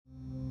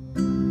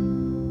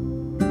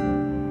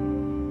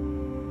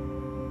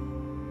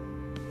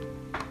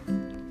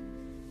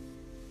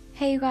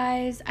Hey you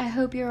guys, I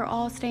hope you're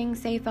all staying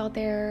safe out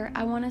there.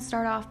 I want to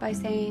start off by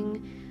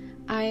saying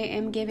I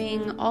am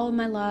giving all of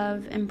my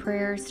love and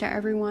prayers to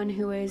everyone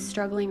who is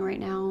struggling right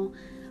now,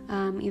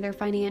 either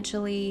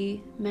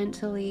financially,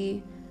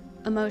 mentally,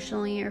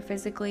 emotionally, or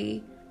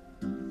physically.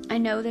 I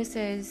know this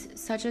is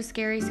such a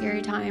scary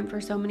time for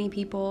so many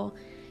people,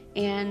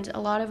 and a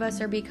lot of us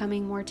are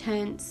becoming more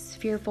tense,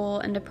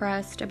 fearful, and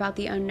depressed about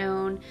the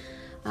unknown.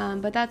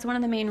 But that's one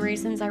of the main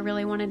reasons I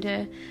really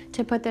wanted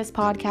to put this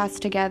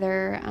podcast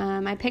together.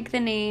 I picked the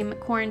name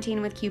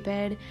Quarantine with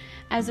Cupid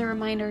as a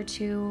reminder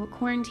to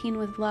quarantine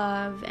with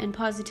love and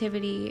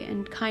positivity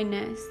and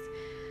kindness.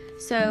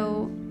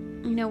 So,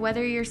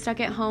 whether you're stuck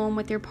at home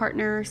with your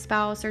partner,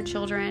 spouse, or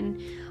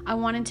children, I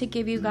wanted to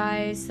give you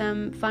guys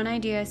some fun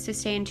ideas to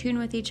stay in tune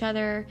with each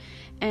other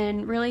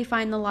and really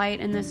find the light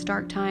in this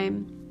dark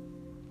time.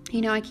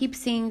 I keep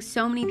seeing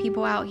so many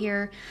people out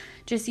here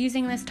just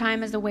using this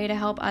time as a way to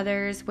help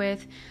others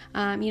with,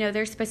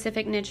 their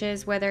specific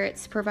niches, whether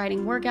it's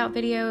providing workout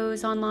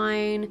videos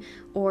online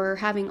or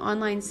having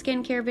online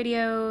skincare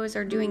videos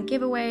or doing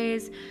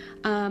giveaways.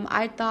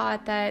 I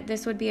thought that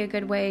this would be a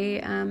good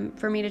way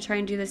for me to try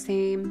and do the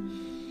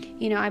same.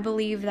 I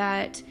believe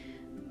that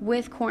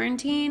with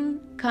quarantine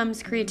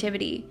comes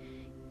creativity,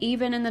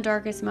 even in the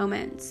darkest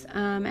moments.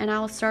 And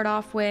I'll start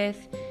off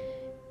with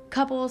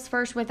couples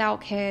first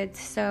without kids.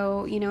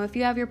 So, if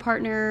you have your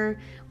partner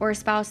or a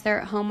spouse there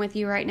at home with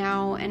you right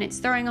now and it's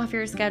throwing off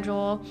your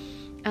schedule,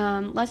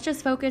 let's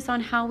just focus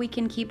on how we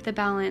can keep the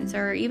balance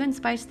or even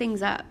spice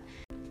things up.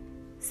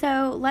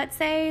 So let's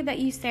say that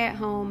you stay at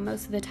home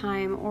most of the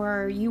time,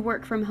 or you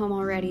work from home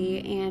already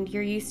and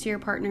you're used to your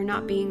partner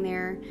not being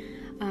there.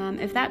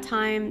 If that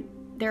time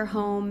they're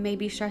home may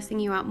be stressing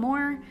you out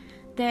more,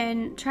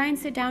 then try and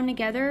sit down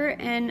together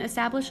and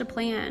establish a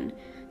plan.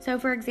 So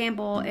for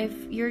example, if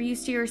you're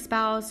used to your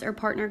spouse or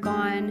partner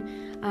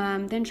gone,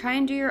 then try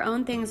and do your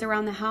own things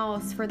around the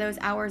house for those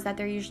hours that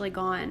they're usually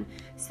gone.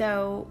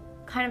 So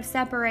kind of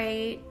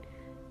separate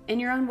in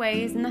your own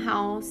ways in the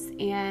house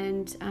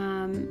and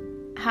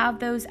have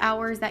those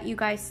hours that you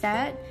guys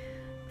set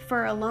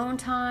for alone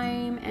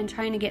time and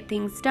trying to get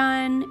things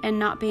done and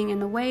not being in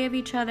the way of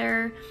each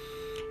other.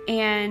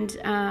 And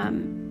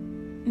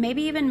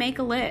maybe even make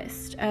a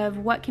list of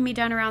what can be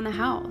done around the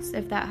house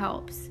if that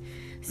helps.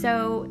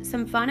 So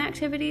some fun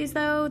activities,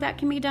 though, that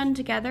can be done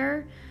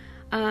together.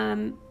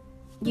 I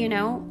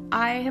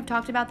have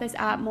talked about this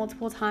app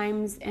multiple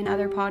times in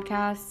other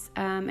podcasts.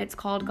 It's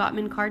called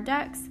Gottman Card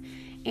Decks,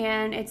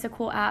 and it's a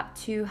cool app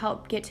to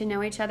help get to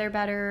know each other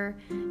better,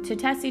 to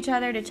test each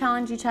other, to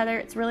challenge each other.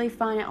 It's really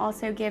fun. It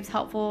also gives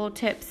helpful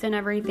tips and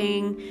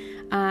everything.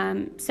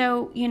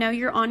 So,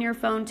 you're on your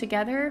phone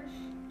together,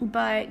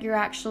 but you're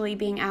actually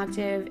being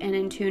active and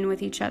in tune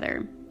with each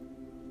other.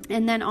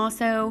 And then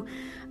also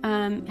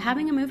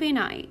having a movie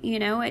night.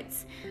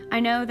 I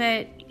know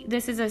that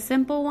this is a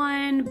simple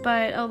one,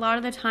 but a lot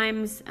of the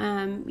times,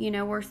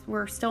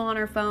 we're still on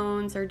our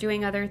phones or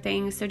doing other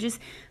things. So just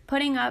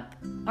putting up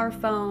our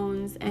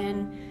phones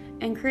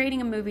and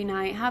creating a movie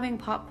night, having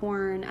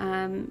popcorn,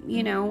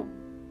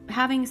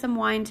 having some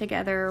wine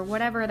together,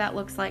 whatever that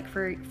looks like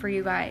for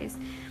you guys.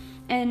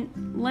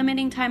 And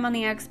limiting time on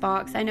the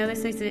Xbox. I know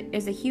this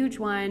is a huge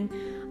one.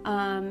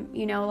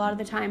 A lot of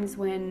the times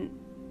when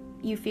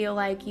you feel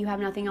like you have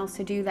nothing else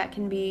to do, that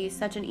can be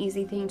such an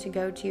easy thing to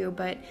go to,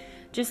 but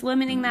just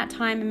limiting that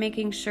time and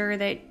making sure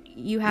that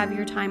you have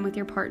your time with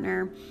your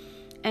partner,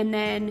 and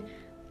then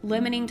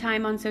limiting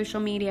time on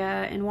social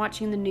media and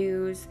watching the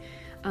news,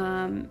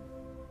 and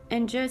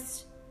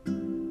just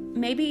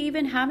maybe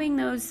even having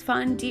those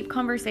fun, deep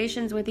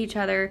conversations with each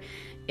other.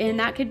 And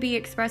that could be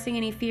expressing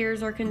any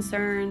fears or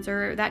concerns,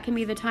 or that can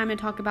be the time to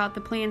talk about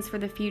the plans for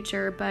the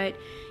future. But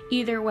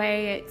either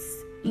way,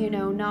 it's,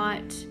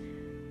 not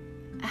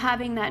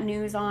having that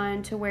news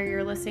on to where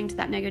you're listening to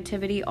that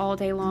negativity all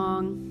day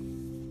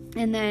long.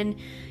 And then,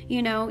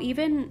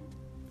 even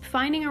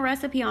finding a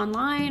recipe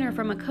online or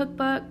from a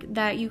cookbook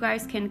that you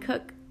guys can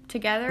cook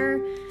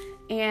together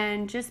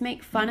and just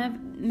make fun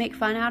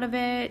out of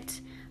it.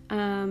 A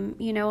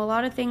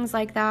lot of things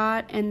like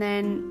that. And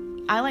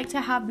then I like to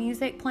have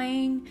music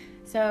playing,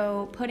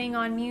 so putting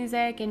on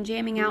music and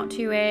jamming out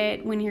to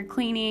it when you're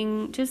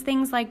cleaning, just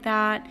things like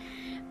that.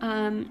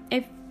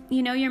 If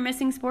you're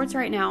missing sports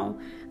right now,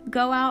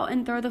 go out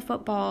and throw the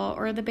football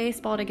or the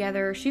baseball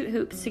together, shoot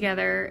hoops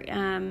together.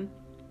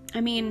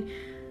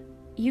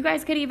 You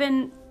guys could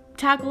even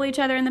tackle each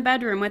other in the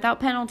bedroom without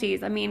penalties.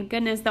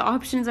 Goodness, the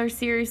options are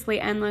seriously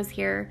endless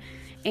here.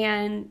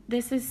 And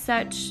this is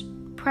such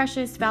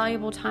precious,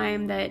 valuable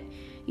time that,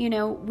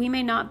 we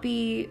may not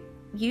be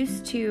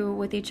used to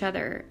with each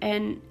other.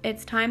 And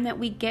it's time that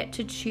we get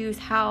to choose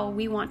how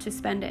we want to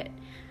spend it.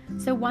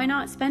 So why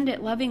not spend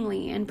it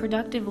lovingly and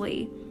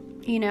productively,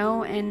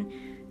 and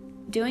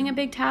doing a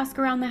big task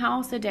around the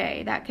house a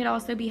day. That could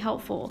also be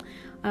helpful.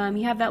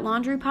 You have that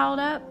laundry piled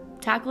up,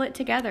 tackle it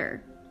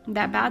together.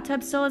 That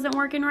bathtub still isn't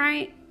working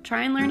right,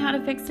 try and learn how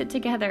to fix it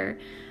together.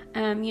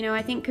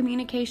 I think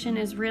communication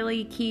is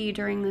really key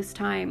during this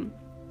time.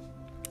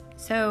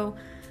 So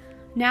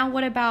now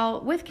what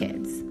about with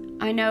kids?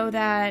 I know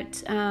that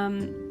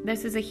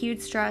this is a huge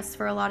stress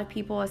for a lot of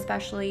people,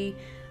 especially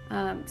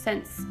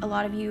since a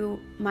lot of you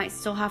might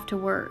still have to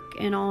work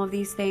and all of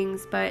these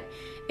things. But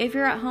if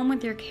you're at home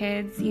with your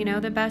kids,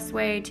 the best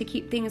way to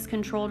keep things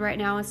controlled right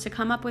now is to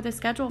come up with a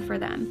schedule for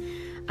them.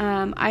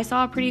 I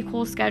saw a pretty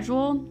cool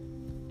schedule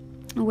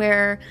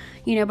where,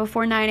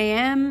 before 9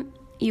 a.m.,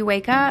 you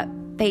wake up,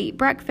 they eat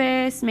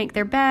breakfast, make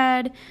their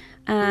bed,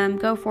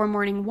 go for a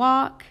morning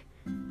walk,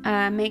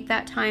 make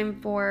that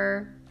time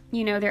for,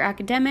 their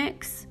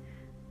academics,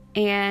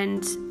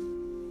 and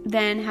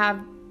then have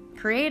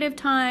creative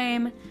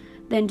time,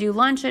 then do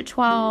lunch at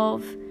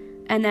 12,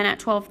 and then at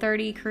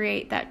 12:30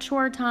 create that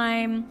chore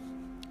time,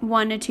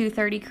 1 to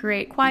 2:30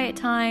 create quiet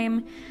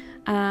time,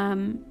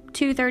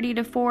 2:30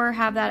 to 4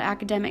 have that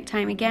academic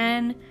time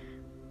again,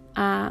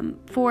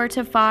 4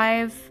 to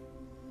 5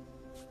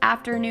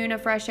 afternoon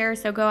of fresh air,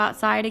 so go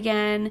outside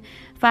again,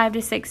 5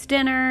 to 6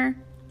 dinner,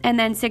 and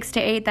then 6 to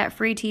 8 that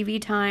free TV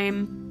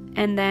time,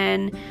 and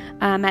then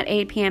at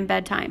 8 p.m.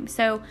 bedtime.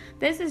 So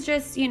this is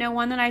just,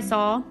 one that I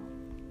saw.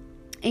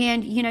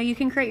 And, you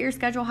can create your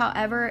schedule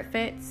however it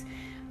fits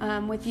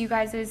with you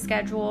guys'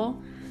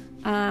 schedule.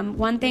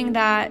 One thing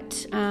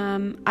that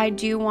I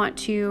do want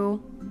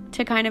to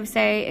kind of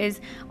say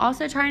is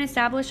also try and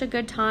establish a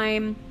good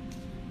time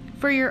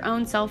for your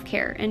own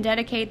self-care and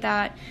dedicate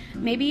that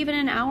maybe even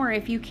an hour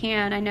if you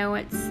can. I know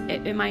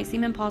it might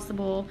seem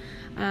impossible,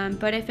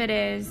 but if it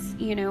is,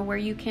 where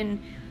you can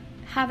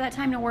have that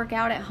time to work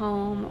out at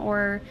home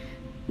or,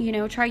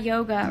 try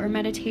yoga or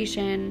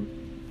meditation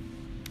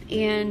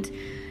and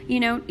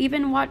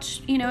even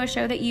watch, a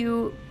show that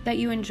you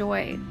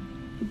enjoy.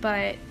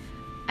 But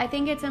I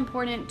think it's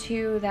important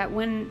too that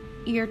when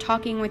you're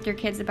talking with your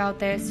kids about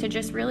this, to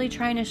just really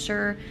try and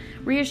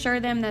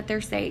reassure them that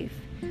they're safe.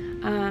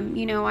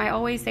 I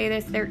always say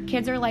this, their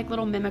kids are like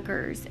little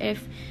mimickers.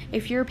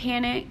 If you're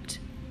panicked,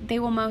 they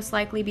will most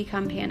likely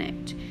become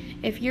panicked.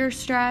 If you're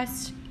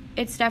stressed,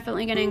 it's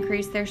definitely going to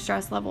increase their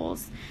stress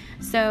levels.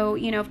 So,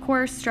 of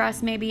course,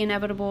 stress may be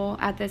inevitable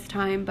at this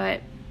time,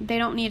 but they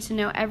don't need to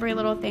know every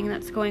little thing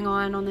that's going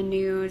on the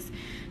news.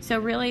 So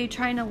really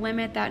trying to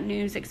limit that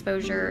news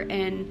exposure.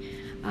 And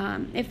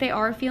if they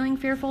are feeling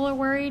fearful or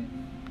worried,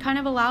 kind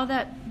of allow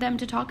them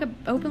to talk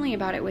openly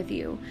about it with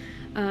you.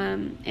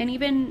 And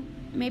even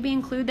maybe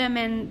include them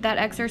in that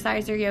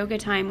exercise or yoga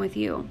time with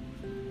you.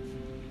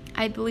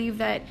 I believe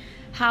that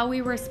how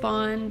we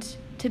respond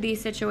to these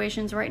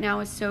situations right now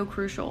is so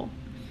crucial.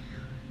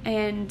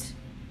 And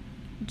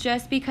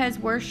just because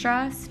we're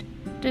stressed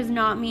does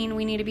not mean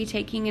we need to be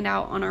taking it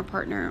out on our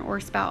partner or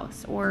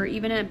spouse or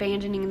even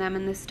abandoning them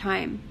in this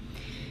time.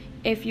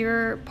 If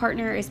your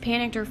partner is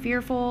panicked or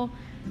fearful,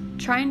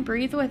 try and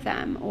breathe with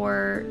them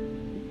or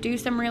do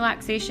some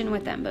relaxation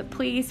with them. But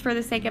please, for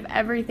the sake of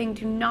everything,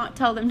 do not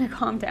tell them to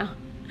calm down.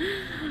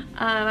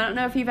 I don't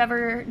know if you've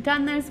ever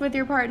done this with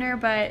your partner,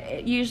 but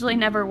it usually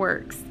never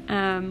works.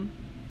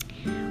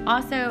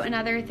 Also,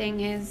 another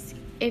thing is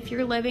if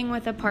you're living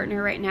with a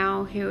partner right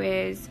now who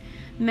is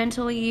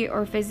mentally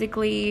or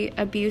physically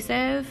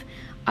abusive,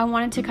 I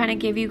wanted to kind of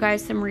give you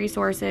guys some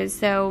resources.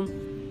 So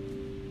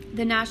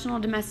the National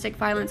Domestic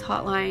Violence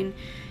Hotline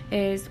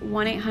is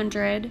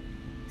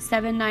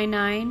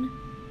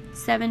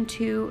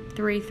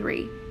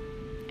 1-800-799-7233.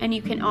 And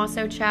you can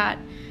also chat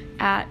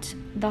at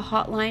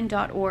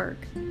thehotline.org.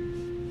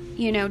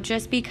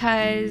 Just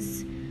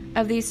because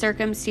of these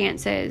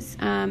circumstances,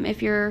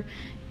 if you're,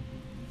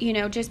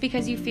 just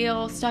because you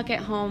feel stuck at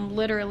home,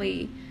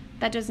 literally,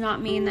 that does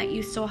not mean that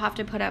you still have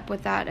to put up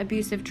with that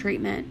abusive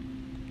treatment.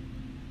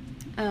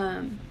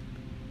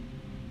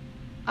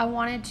 I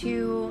wanted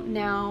to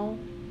now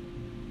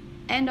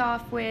end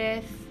off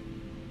with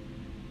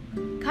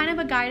kind of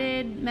a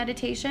guided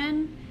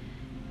meditation.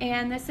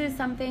 And this is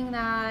something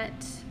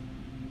that,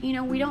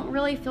 we don't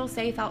really feel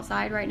safe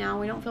outside right now.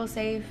 We don't feel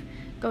safe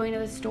going to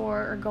the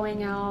store or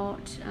going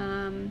out.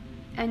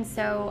 And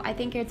so I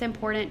think it's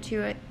important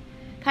to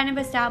kind of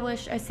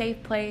establish a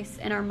safe place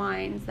in our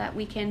minds that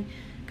we can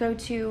go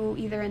to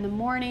either in the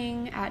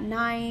morning, at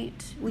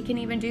night. We can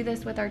even do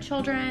this with our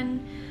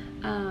children.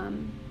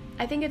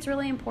 I think it's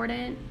really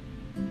important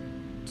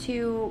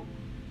to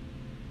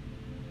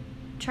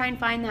try and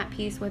find that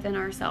peace within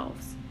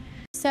ourselves.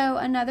 So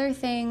another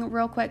thing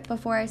real quick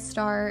before I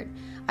start,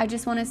 I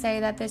just want to say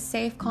that this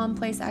safe, calm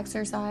place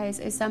exercise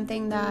is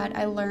something that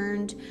I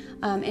learned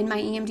in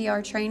my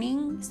EMDR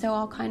training. So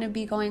I'll kind of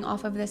be going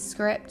off of this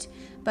script,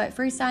 but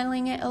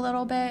freestyling it a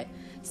little bit.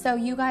 So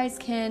you guys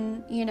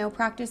can,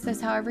 practice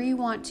this however you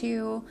want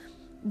to.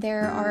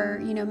 There are,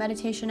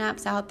 meditation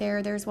apps out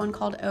there. There's one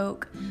called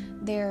Oak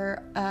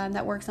there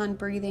that works on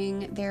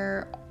breathing.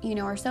 There,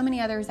 are so many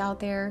others out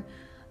there.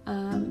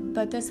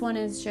 But this one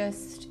is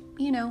just,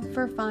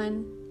 for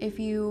fun if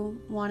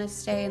you want to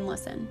stay and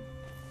listen.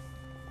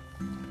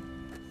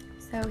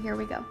 So here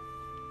we go.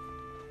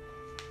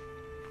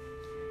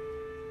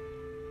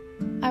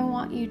 I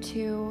want you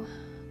to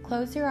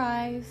close your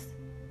eyes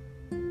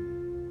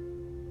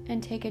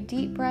and take a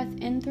deep breath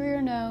in through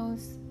your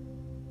nose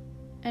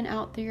and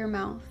out through your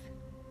mouth.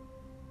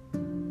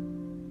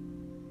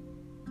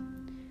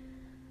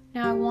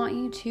 Now I want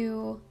you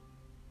to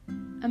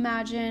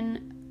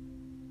imagine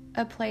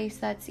a place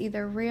that's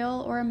either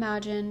real or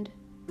imagined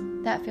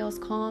that feels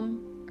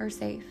calm or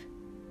safe.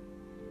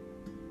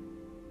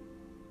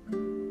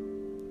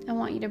 I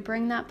want you to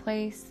bring that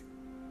place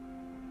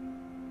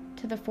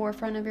to the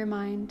forefront of your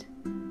mind.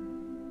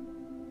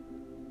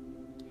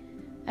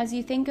 As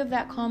you think of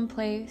that calm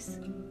place,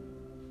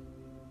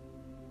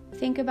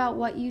 think about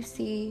what you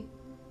see,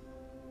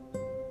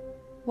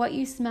 what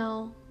you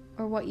smell,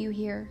 or what you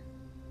hear.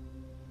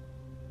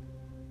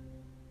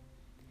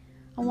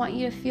 I want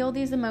you to feel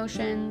these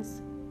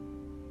emotions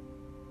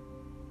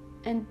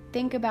and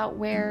think about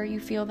where you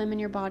feel them in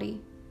your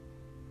body.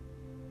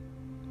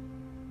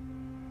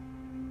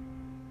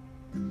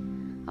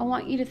 I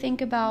want you to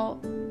think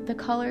about the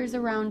colors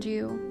around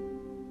you.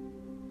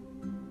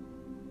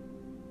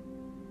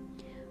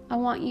 I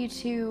want you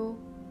to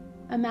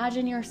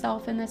imagine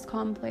yourself in this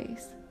calm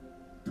place.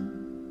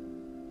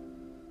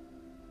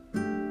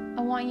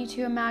 I want you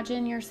to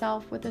imagine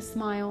yourself with a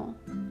smile.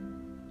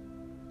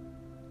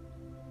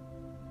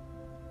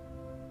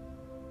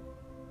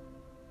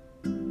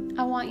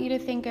 I want you to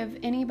think of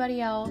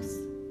anybody else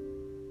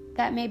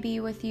that may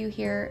be with you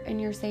here in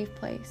your safe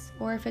place,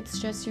 or if it's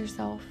just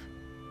yourself.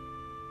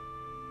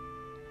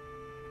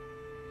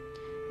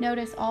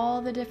 Notice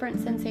all the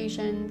different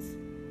sensations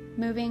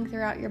moving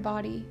throughout your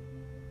body.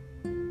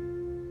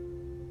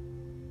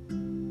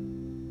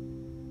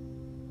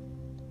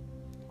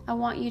 I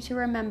want you to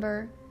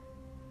remember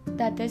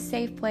that this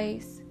safe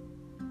place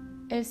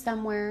is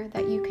somewhere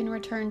that you can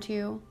return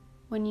to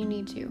when you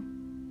need to.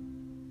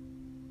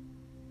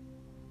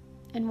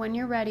 And when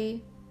you're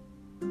ready,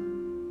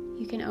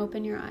 you can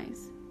open your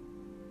eyes.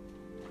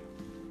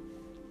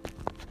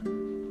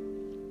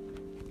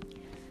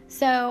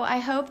 So I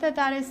hope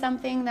that is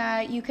something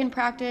that you can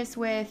practice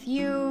with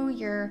you,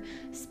 your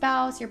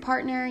spouse, your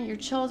partner, your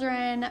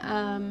children.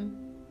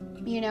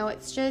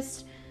 It's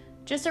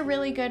just a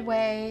really good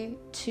way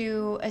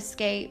to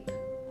escape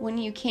when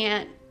you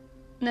can't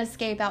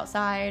escape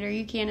outside or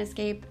you can't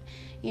escape,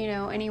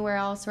 anywhere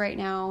else right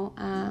now.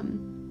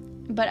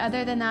 But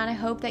other than that, I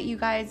hope that you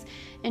guys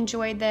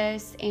enjoyed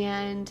this.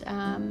 And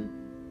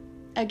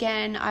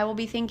again, I will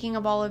be thinking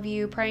of all of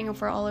you, praying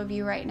for all of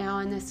you right now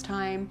in this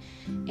time.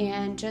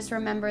 And just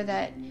remember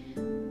that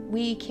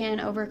we can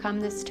overcome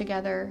this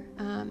together.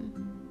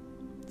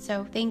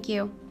 So thank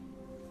you.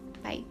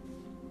 Bye.